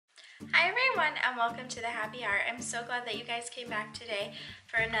Hi everyone and welcome to the Happy Hour. I'm so glad that you guys came back today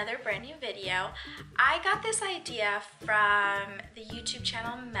for another brand new video. I got this idea from the YouTube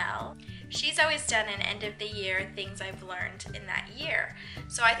channel Mel. She's always done an end of the year things I've learned in that year.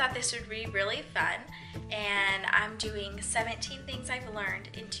 So I thought this would be really fun, and I'm doing 17 things I've learned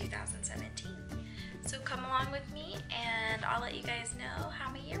in 2017. So come along with me and I'll let you guys know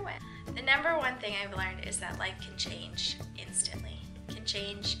how my year went. The number one thing I've learned is that life can change instantly. Can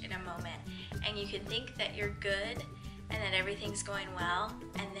change in a moment, and you can think that you're good and that everything's going well,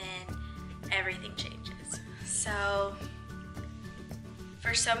 and then everything changes. So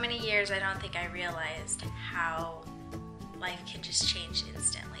for so many years I don't think I realized how life can just change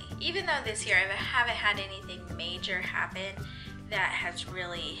instantly. Even though this year I haven't had anything major happen that has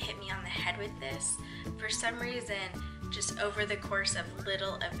really hit me on the head with this, for some reason just over the course of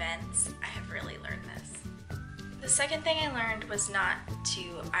little events I have really learned this. The second thing I learned was not to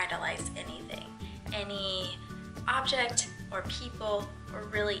idolize anything, any object or people or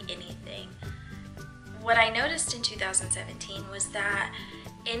really anything. What I noticed in 2017 was that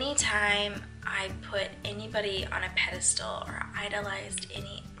anytime I put anybody on a pedestal or idolized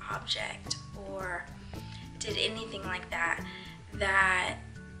any object or did anything like that, that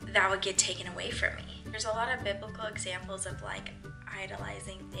would get taken away from me. There's a lot of biblical examples of like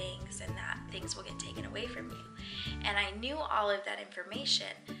idolizing things and that things will get taken away from you. And I knew all of that information,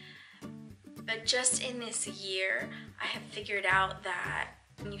 but just in this year, I have figured out that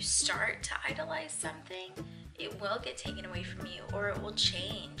when you start to idolize something, it will get taken away from you, or it will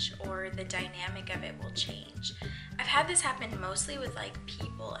change, or the dynamic of it will change. I've had this happen mostly with like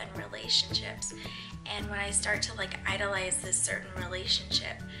people and relationships, and when I start to like idolize this certain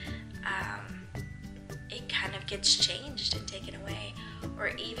relationship, it kind of gets changed and taken away. Or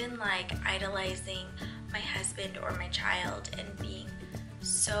even like idolizing my husband or my child and being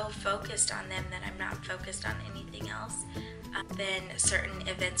so focused on them that I'm not focused on anything else, then certain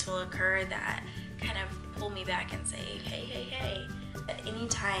events will occur that kind of pull me back and say, hey. At any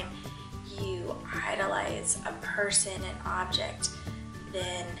time you idolize a person, an object,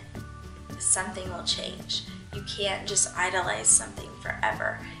 then something will change. You can't just idolize something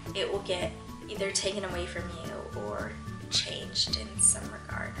forever. It will get either taken away from you or changed in some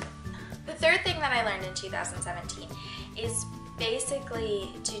regard. The third thing that I learned in 2017 is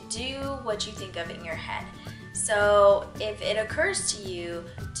basically to do what you think of in your head. So if it occurs to you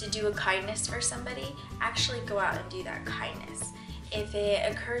to do a kindness for somebody, actually go out and do that kindness. If it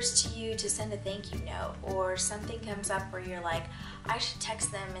occurs to you to send a thank you note, or something comes up where you're like, I should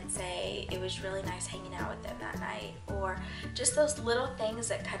text them and say it was really nice hanging out with them that night, or just those little things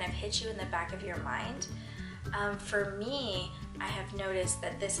that kind of hit you in the back of your mind. For me, I have noticed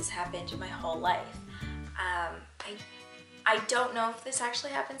that this has happened my whole life. I don't know if this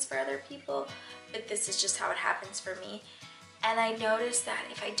actually happens for other people, but this is just how it happens for me. And I noticed that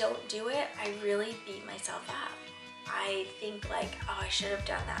if I don't do it, I really beat myself up. I think like, oh, I should have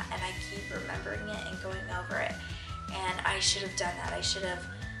done that, and I keep remembering it and going over it. And I should have done that. I should have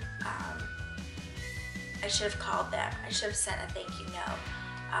called them. I should have sent a thank you note.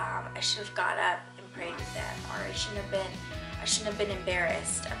 I should have got up and prayed with them, or I shouldn't have been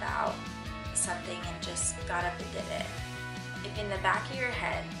embarrassed about something and just got up and did it. If in the back of your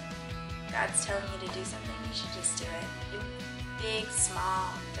head God's telling you to do something, you should just do it. Big, small,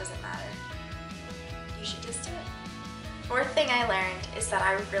 doesn't matter. You should just do it. Fourth thing I learned is that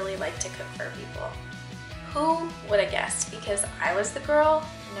I really like to cook for people. Who would have guessed? Because I was the girl,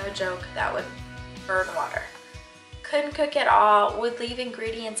 no joke, that would burn water. Couldn't cook at all, would leave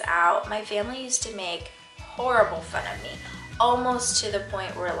ingredients out. My family used to make horrible fun of me, almost to the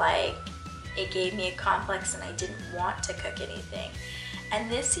point where like it gave me a complex and I didn't want to cook anything. And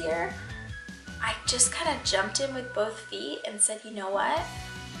this year, I just kind of jumped in with both feet and said, you know what?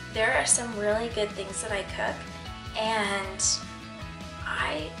 There are some really good things that I cook, and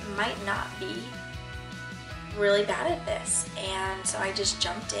I might not be really bad at this. And so I just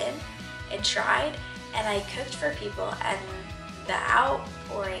jumped in and tried, and I cooked for people, and the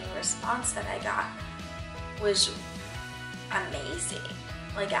outpouring response that I got was amazing.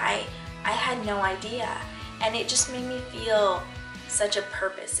 Like I had no idea, and it just made me feel such a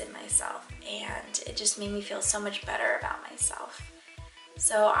purpose in myself, and it just made me feel so much better about myself.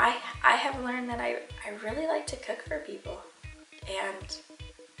 So I have learned that I really like to cook for people, and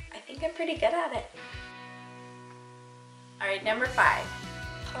I think I'm pretty good at it. Alright, number 5,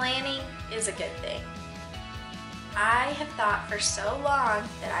 planning is a good thing. I have thought for so long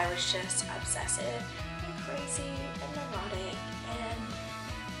that I was just obsessive and crazy and neurotic, and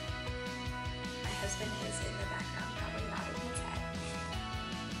my husband is in the background probably nodding his head.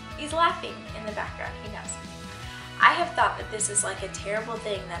 He's he's laughing in the background, he knows. I have thought that this is like a terrible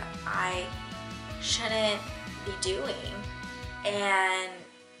thing that I shouldn't be doing, and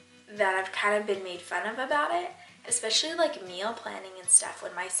that I've kind of been made fun of about it, especially like meal planning and stuff.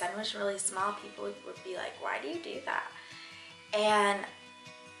 When my son was really small, people would be like, why do you do that? And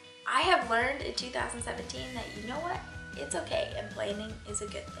I have learned in 2017 that, you know what, it's okay, and planning is a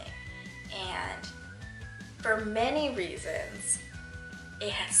good thing. And for many reasons, it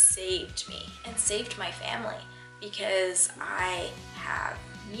has saved me and saved my family, because I have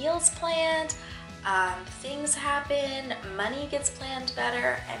meals planned, things happen, money gets planned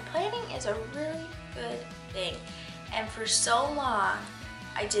better, and planning is a really good thing. And for so long,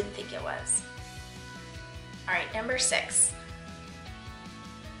 I didn't think it was. All right, number 6.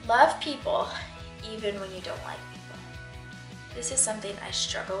 Love people even when you don't like people. This is something I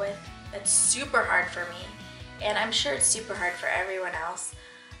struggle with. That's super hard for me, and I'm sure it's super hard for everyone else.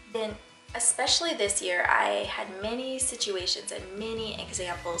 Then, especially this year, I had many situations and many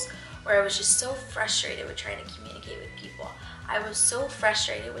examples where I was just so frustrated with trying to communicate with people. I was so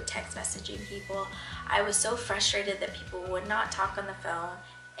frustrated with text messaging people. I was so frustrated that people would not talk on the phone,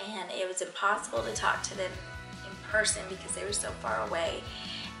 and it was impossible to talk to them in person because they were so far away.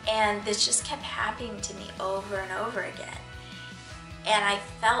 And this just kept happening to me over and over again. And I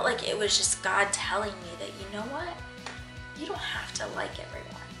felt like it was just God telling me that, you know what? You don't have to like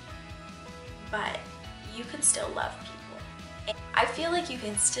everyone, but you can still love people. And I feel like you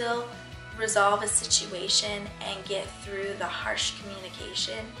can still resolve a situation and get through the harsh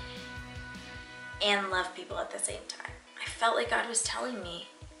communication and love people at the same time. I felt like God was telling me,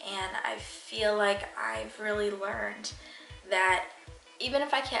 and I feel like I've really learned that even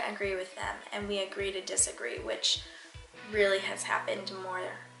if I can't agree with them and we agree to disagree, which really has happened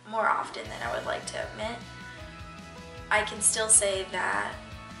more often than I would like to admit, I can still say that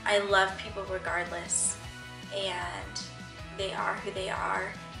I love people regardless, and they are who they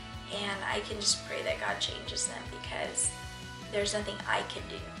are, and I can just pray that God changes them, because there's nothing I can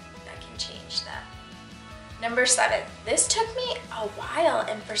do that can change them. Number 7, this took me a while,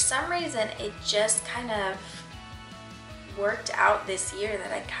 and for some reason it just kind of worked out this year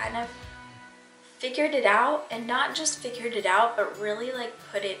that I kind of figured it out, and not just figured it out, but really like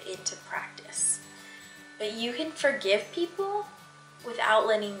put it into practice. But you can forgive people without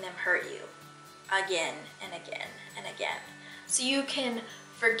letting them hurt you again and again and again. So you can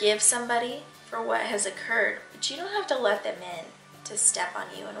forgive somebody for what has occurred, but you don't have to let them in to step on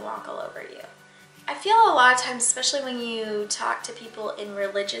you and walk all over you. I feel a lot of times, especially when you talk to people in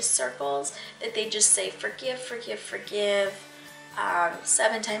religious circles, that they just say forgive, forgive, forgive,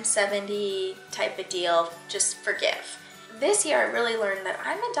 7 times 70 type of deal, just forgive. This year I really learned that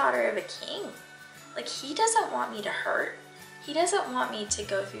I'm a daughter of a king. Like, he doesn't want me to hurt. He doesn't want me to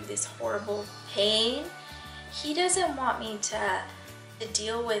go through this horrible pain. He doesn't want me to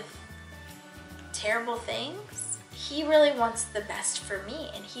deal with terrible things. He really wants the best for me,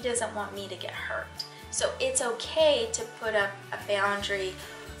 and he doesn't want me to get hurt. So it's okay to put up a boundary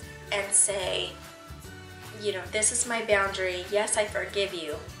and say, you know, this is my boundary. Yes, I forgive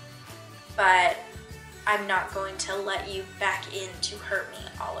you, but I'm not going to let you back in to hurt me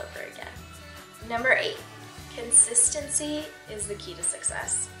all over again. Number 8, consistency is the key to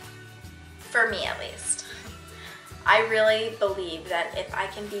success. For me, at least. I really believe that if I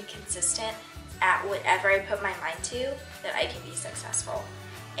can be consistent at whatever I put my mind to, that I can be successful.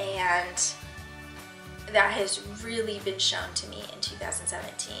 And that has really been shown to me in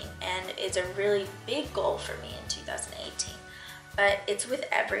 2017, and is a really big goal for me in 2018. But it's with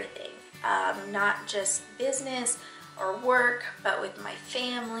everything, not just business or work, but with my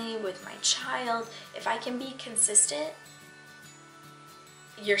family, with my child. If I can be consistent,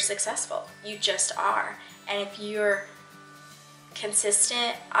 you're successful. You just are. And if you're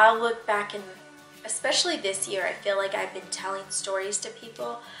consistent, I'll look back, and especially this year, I feel like I've been telling stories to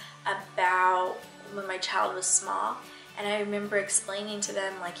people about when my child was small, and I remember explaining to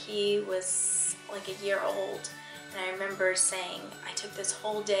them, like, he was like a year old, and I remember saying I took this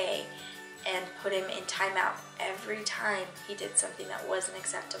whole day and put him in timeout every time he did something that wasn't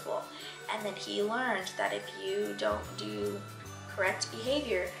acceptable. And then he learned that if you don't do correct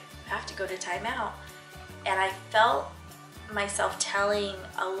behavior, you have to go to timeout. And I felt myself telling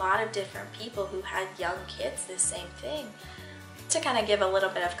a lot of different people who had young kids the same thing, to kind of give a little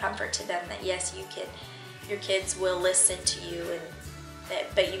bit of comfort to them that yes, you can, your kids will listen to you, and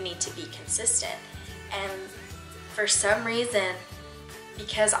that, but you need to be consistent. And for some reason,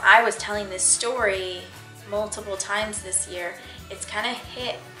 because I was telling this story multiple times this year, it's kind of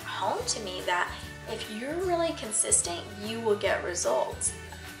hit home to me that if you're really consistent, you will get results.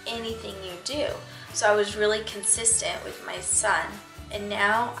 anything you do. So I was really consistent with my son, and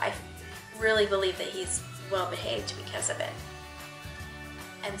now I really believe that he's well behaved because of it.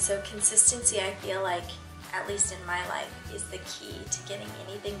 And so consistency, I feel like, at least in my life, is the key to getting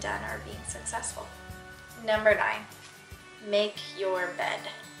anything done or being successful. Number 9, make your bed.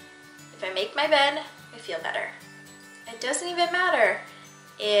 If I make my bed, I feel better. It doesn't even matter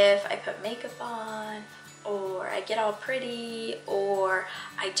if I put makeup on, or I get all pretty, or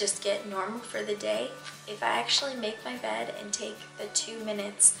I just get normal for the day. If I actually make my bed and take the 2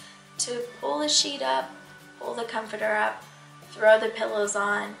 minutes to pull the sheet up, pull the comforter up, throw the pillows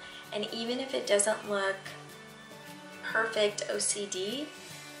on, and even if it doesn't look perfect OCD,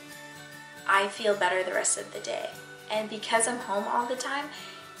 I feel better the rest of the day. And because I'm home all the time,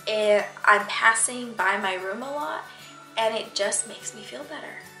 I'm passing by my room a lot, and it just makes me feel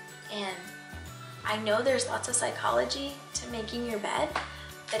better. And I know there's lots of psychology to making your bed,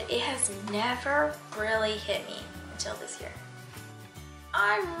 but it has never really hit me until this year.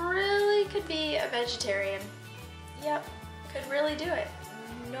 I really could be a vegetarian. Yep, could really do it.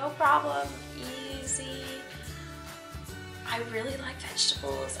 No problem, easy. I really like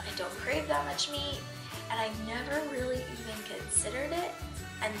vegetables. I don't crave that much meat, and I never really even considered it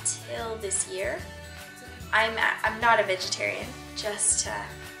until this year. I'm not a vegetarian, just to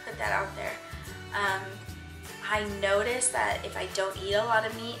put that out there. I notice that if I don't eat a lot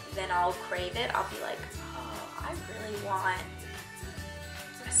of meat, then I'll crave it. I'll be like, oh, I really want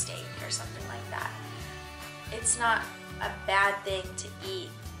a steak or something like that. It's not a bad thing to eat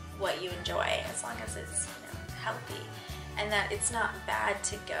what you enjoy, as long as it's, healthy. And that it's not bad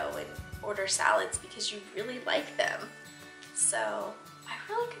to go and order salads because you really like them. So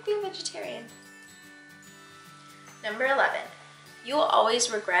I really could be a vegetarian. Number 11, you will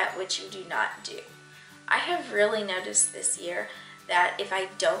always regret what you do not do. I have really noticed this year that if I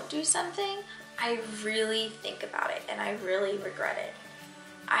don't do something, I really think about it and I really regret it.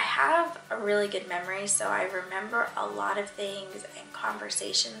 I have a really good memory, so I remember a lot of things and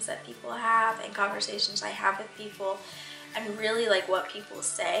conversations that people have and conversations I have with people, and really like what people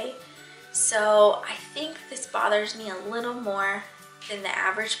say. So I think this bothers me a little more than the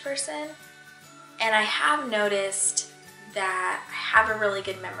average person. And I have noticed that I have a really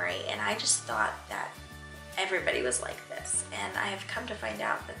good memory, and I just thought that everybody was like this, and I have come to find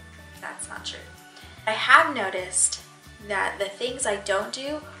out that that's not true. I have noticed that the things I don't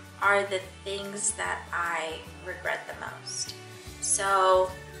do are the things that I regret the most.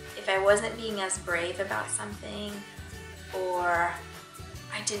 So if I wasn't being as brave about something, or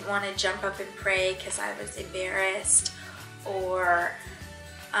I didn't want to jump up and pray because I was embarrassed, or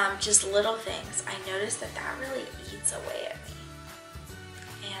just little things, I noticed that that really eats away at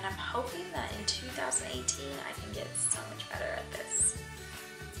me. And I'm hoping that in 2018 I can get so much better at this.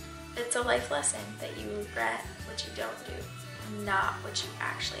 It's a life lesson that you regret what you don't do, not what you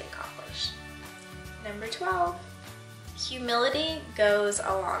actually accomplish. Number 12, humility goes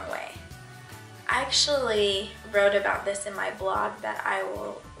a long way. I actually wrote about this in my blog that I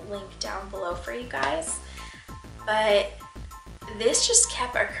will link down below for you guys, but this just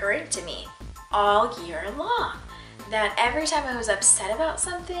kept occurring to me all year long, that every time I was upset about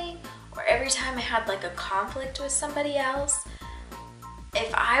something, or every time I had like a conflict with somebody else,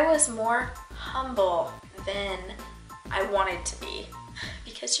 if I was more humble than I wanted to be,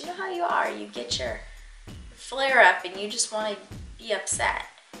 because you know how you are, you get your flare up and you just want to be upset.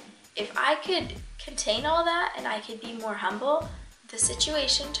 If I could contain all that and I could be more humble, the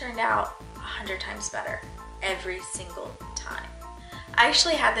situation turned out 100 times better every single time. I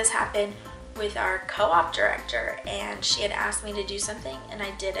actually had this happen with our co-op director, and she had asked me to do something and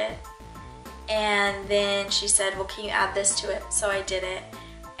I did it, and then she said, well, can you add this to it? So I did it,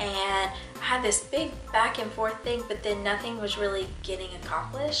 and I had this big back and forth thing, but then nothing was really getting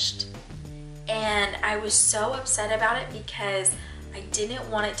accomplished, and I was so upset about it because I didn't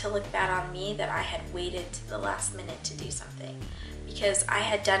want it to look bad on me that I had waited to the last minute to do something, because I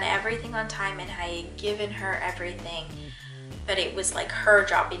had done everything on time and I had given her everything, but it was like her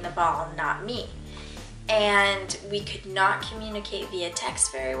dropping the ball, not me. And we could not communicate via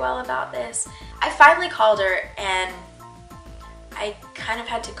text very well about this. I finally called her and I kind of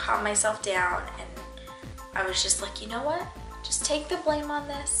had to calm myself down, and I was just like, you know what? Just take the blame on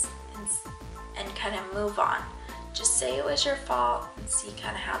this and kind of move on. Just say it was your fault and see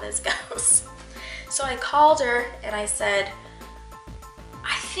kind of how this goes. So I called her and I said,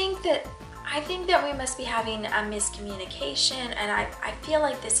 I think that we must be having a miscommunication, and I feel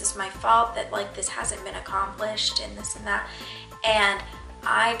like this is my fault, that like this hasn't been accomplished and this and that. And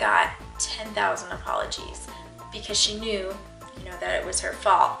I got 10,000 apologies because she knew, you know, that it was her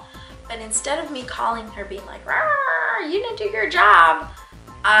fault. But instead of me calling her being like, "Rawr, you didn't do your job,"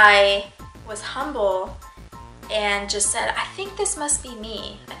 I was humble and just said, I think this must be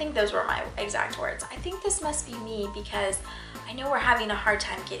me. I think those were my exact words. I think this must be me because I know we're having a hard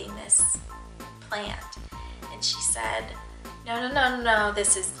time getting this planned. And she said, no,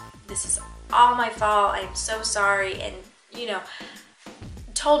 this is all my fault. I'm so sorry. And, you know,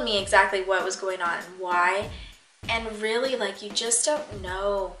 told me exactly what was going on and why. And really, like, you just don't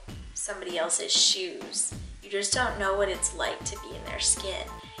know somebody else's shoes. You just don't know what it's like to be in their skin.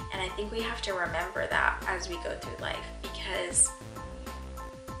 And I think we have to remember that as we go through life, because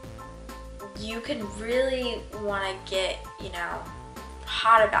you can really want to get, you know,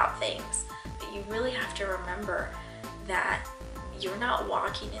 hot about things, but you really have to remember that you're not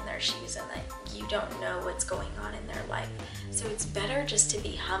walking in their shoes and that you don't know what's going on in their life. So it's better just to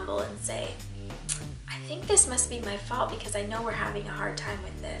be humble and say, I think this must be my fault because I know we're having a hard time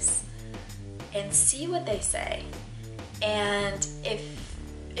with this, and see what they say. And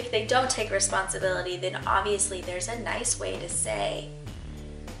if they don't take responsibility, then obviously there's a nice way to say,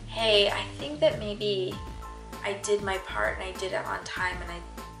 hey, I think that maybe I did my part and I did it on time, and I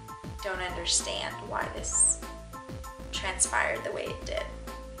don't understand why this transpired the way it did.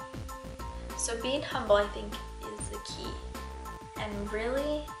 So being humble, I think, is the key. And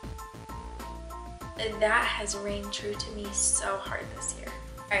really, that has rang true to me so hard this year.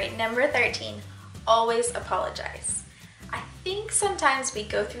 All right, number 13, always apologize. I think sometimes we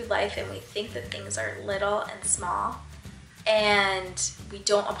go through life and we think that things are little and small, and we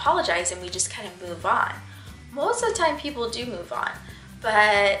don't apologize and we just kind of move on. Most of the time people do move on,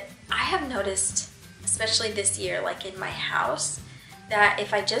 but I have noticed, especially this year, like in my house, that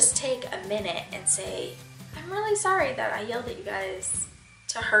if I just take a minute and say, I'm really sorry that I yelled at you guys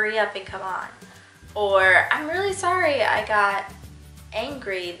to hurry up and come on, or I'm really sorry I got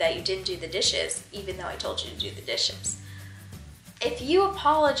angry that you didn't do the dishes even though I told you to do the dishes. If you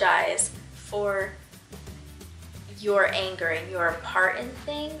apologize for your anger and your part in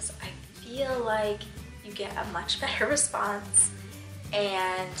things, I feel like you get a much better response,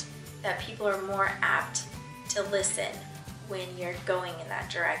 and that people are more apt to listen when you're going in that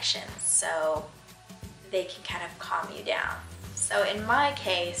direction, so they can kind of calm you down. So in my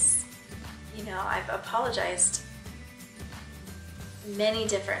case, you know, I've apologized many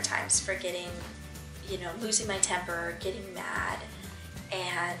different times for getting, you know, losing my temper or getting mad.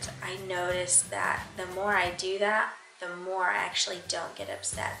 And I noticed that the more I do that, the more I actually don't get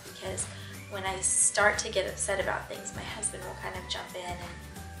upset, because when I start to get upset about things, my husband will kind of jump in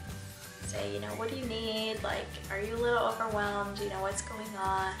and say, you know, what do you need? Like, are you a little overwhelmed? You know, what's going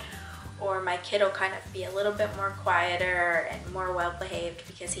on? Or my kid will kind of be a little bit more quieter and more well-behaved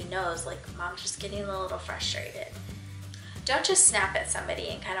because he knows, like, mom's just getting a little frustrated. Don't just snap at somebody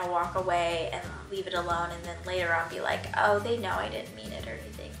and kind of walk away and leave it alone and then later on be like, oh, they know I didn't mean it or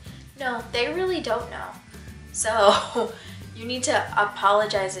anything. No, they really don't know. So you need to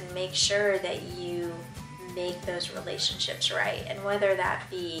apologize and make sure that you make those relationships right. And whether that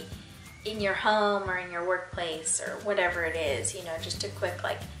be in your home or in your workplace or whatever it is, you know, just a quick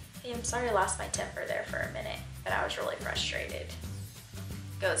like, hey, I'm sorry I lost my temper there for a minute, but I was really frustrated,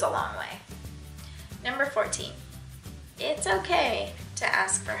 goes a long way. Number 14. It's okay to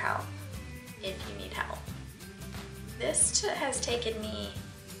ask for help if you need help. This has taken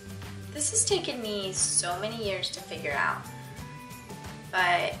me so many years to figure out,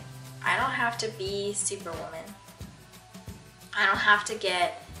 but I don't have to be Superwoman. I don't have to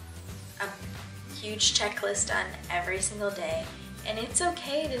get a huge checklist done every single day, and it's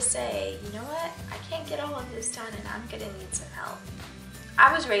okay to say, you know what, I can't get all of this done and I'm gonna need some help.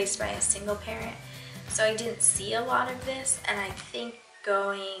 I was raised by a single parent, so I didn't see a lot of this, and I think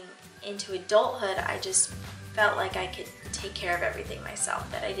going into adulthood, I just felt like I could take care of everything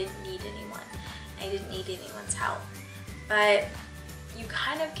myself, that I didn't need anyone. I didn't need anyone's help. But you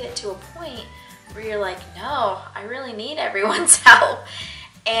kind of get to a point where you're like, no, I really need everyone's help.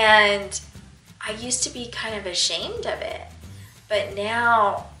 And I used to be kind of ashamed of it, but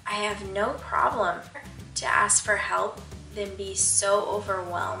now I have no problem to ask for help than be so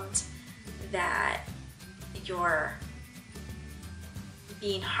overwhelmed that you're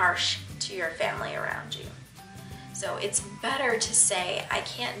being harsh to your family around you. So it's better to say, I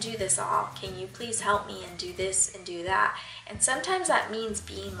can't do this all. Can you please help me and do this and do that? And sometimes that means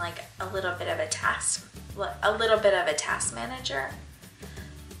being like a little bit of a task manager.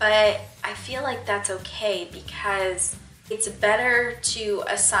 But I feel like that's okay, because it's better to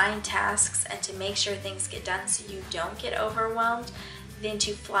assign tasks and to make sure things get done so you don't get overwhelmed than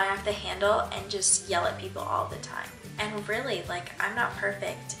to fly off the handle and just yell at people all the time. And really, like, I'm not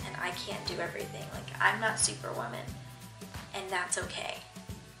perfect and I can't do everything. Like, I'm not Superwoman, and that's okay.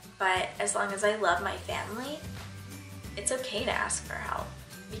 But as long as I love my family, it's okay to ask for help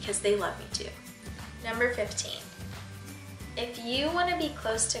because they love me too. Number 15, if you want to be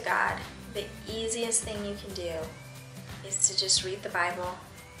close to God, the easiest thing you can do is to just read the Bible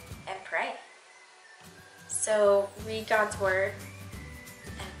and pray. So read God's Word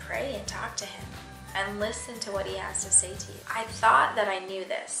and pray and talk to Him and listen to what He has to say to you. I thought that I knew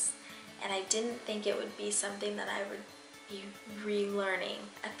this, and I didn't think it would be something that I would be relearning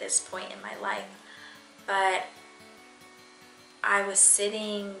at this point in my life. But I was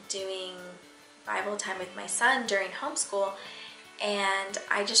sitting doing Bible time with my son during homeschool, and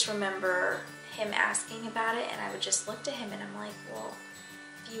I just remember him asking about it, and I would just look to him and I'm like, well,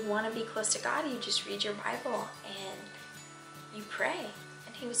 if you want to be close to God, you just read your Bible and you pray.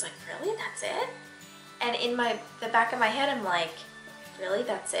 And he was like, really? That's it? And in the back of my head, I'm like, really?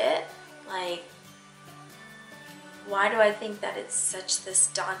 That's it? Like, why do I think that it's such this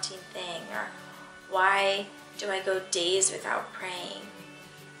daunting thing? Or why do I go days without praying?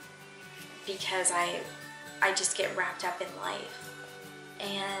 Because I just get wrapped up in life.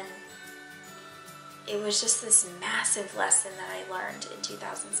 And it was just this massive lesson that I learned in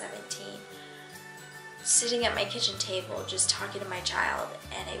 2017. Sitting at my kitchen table, just talking to my child,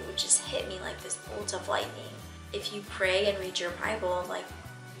 and it would just hit me like this bolt of lightning. If you pray and read your Bible, like,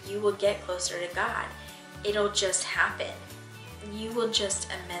 you will get closer to God. It'll just happen. You will just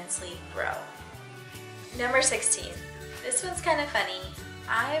immensely grow. Number 16. This one's kind of funny.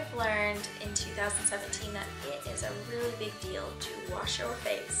 I've learned in 2017 that it is a really big deal to wash your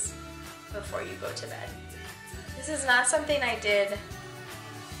face before you go to bed. This is not something I did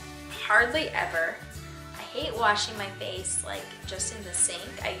hardly ever. I hate washing my face like just in the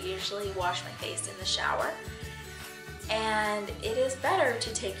sink. I usually wash my face in the shower. And it is better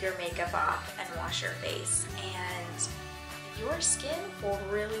to take your makeup off and wash your face, and your skin will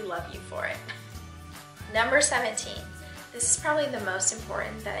really love you for it. Number 17. This is probably the most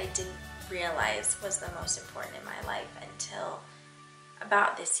important that I didn't realize was the most important in my life until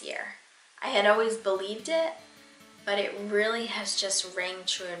about this year. I had always believed it, but it really has just rang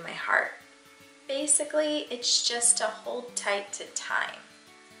true in my heart. Basically, it's just to hold tight to time.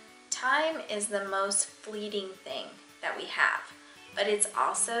 Time is the most fleeting thing that we have, but it's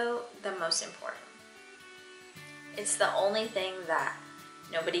also the most important. It's the only thing that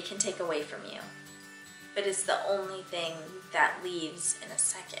nobody can take away from you, but it's the only thing that leaves in a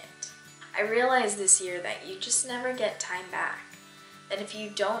second. I realized this year that you just never get time back. That if you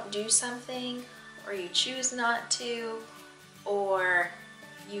don't do something, or you choose not to, or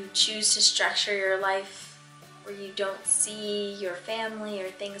you choose to structure your life where you don't see your family or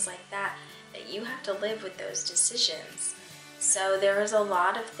things like that, that you have to live with those decisions. So there was a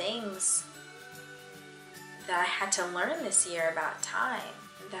lot of things that I had to learn this year about time,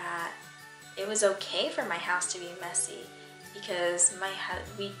 that it was okay for my house to be messy because my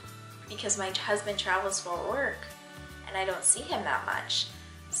husband travels for work and I don't see him that much.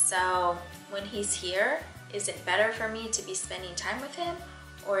 So when he's here, is it better for me to be spending time with him,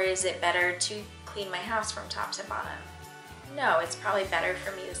 or is it better to clean my house from top to bottom? No, it's probably better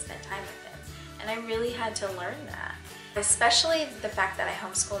for me to spend time with him. And I really had to learn that. Especially the fact that I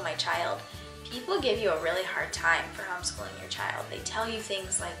homeschool my child. People give you a really hard time for homeschooling your child. They tell you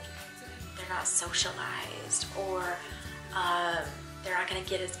things like they're not socialized, or they're not going to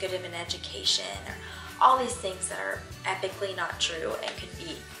get as good of an education, or all these things that are epically not true and could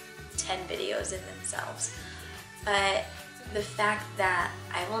be 10 videos in themselves. But the fact that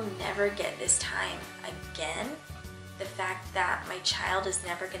I will never get this time again, the fact that my child is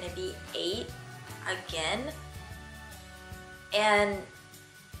never going to be 8 again, and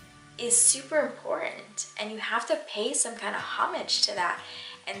is super important, and you have to pay some kind of homage to that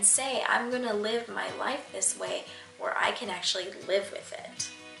and say, I'm going to live my life this way where I can actually live with it.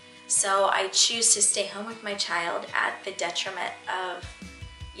 So I choose to stay home with my child at the detriment of,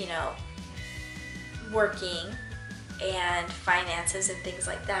 you know, working and finances and things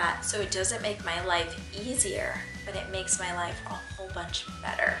like that. So it doesn't make my life easier, but it makes my life a whole bunch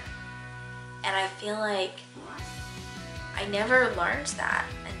better. And I feel like I never learned that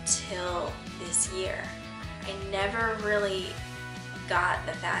until this year. I never really got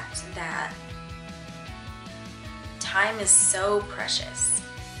the fact that time is so precious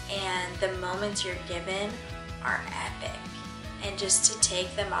and the moments you're given are epic, and just to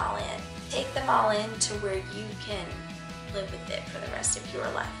take them all in. Take them all in to where you can live with it for the rest of your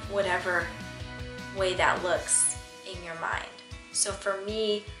life, whatever way that looks in your mind. So for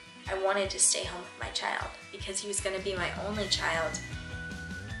me, I wanted to stay home with my child because he was going to be my only child,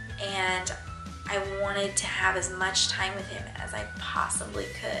 and I wanted to have as much time with him as I possibly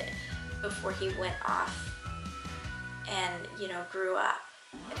could before he went off and, you know, grew up.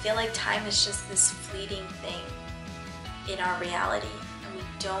 I feel like time is just this fleeting thing in our reality, and we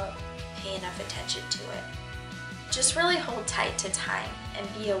don't pay enough attention to it. Just really hold tight to time and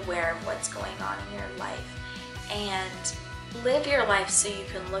be aware of what's going on in your life, and live your life so you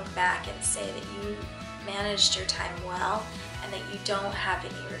can look back and say that you managed your time well and that you don't have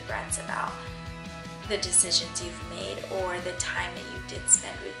any regrets about the decisions you've made or the time that you did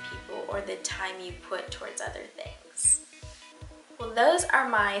spend with people or the time you put towards other things. Well, those are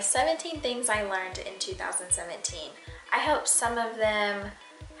my 17 things I learned in 2017. I hope some of them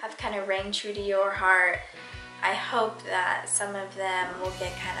have kind of rang true to your heart. I hope that some of them will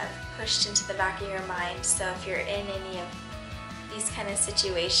get kind of pushed into the back of your mind, so if you're in any of these kind of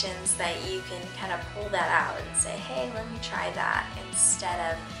situations that you can kind of pull that out and say, hey, let me try that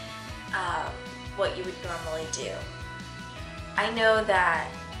instead of what you would normally do. I know that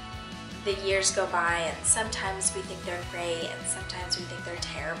the years go by and sometimes we think they're great and sometimes we think they're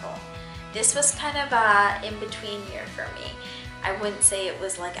terrible. This was kind of a in-between year for me. I wouldn't say it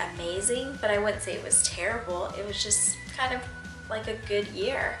was like amazing, but I wouldn't say it was terrible. It was just kind of like a good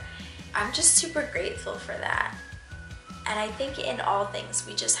year. I'm just super grateful for that. And I think in all things,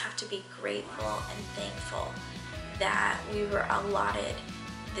 we just have to be grateful and thankful that we were allotted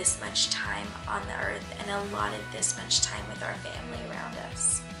this much time on the earth and allotted this much time with our family around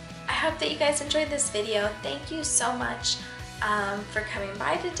us. I hope that you guys enjoyed this video. Thank you so much for coming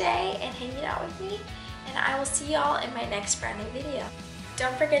by today and hanging out with me, and I will see y'all in my next brand new video.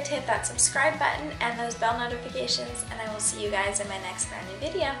 Don't forget to hit that subscribe button and those bell notifications, and I will see you guys in my next brand new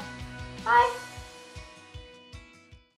video. Bye!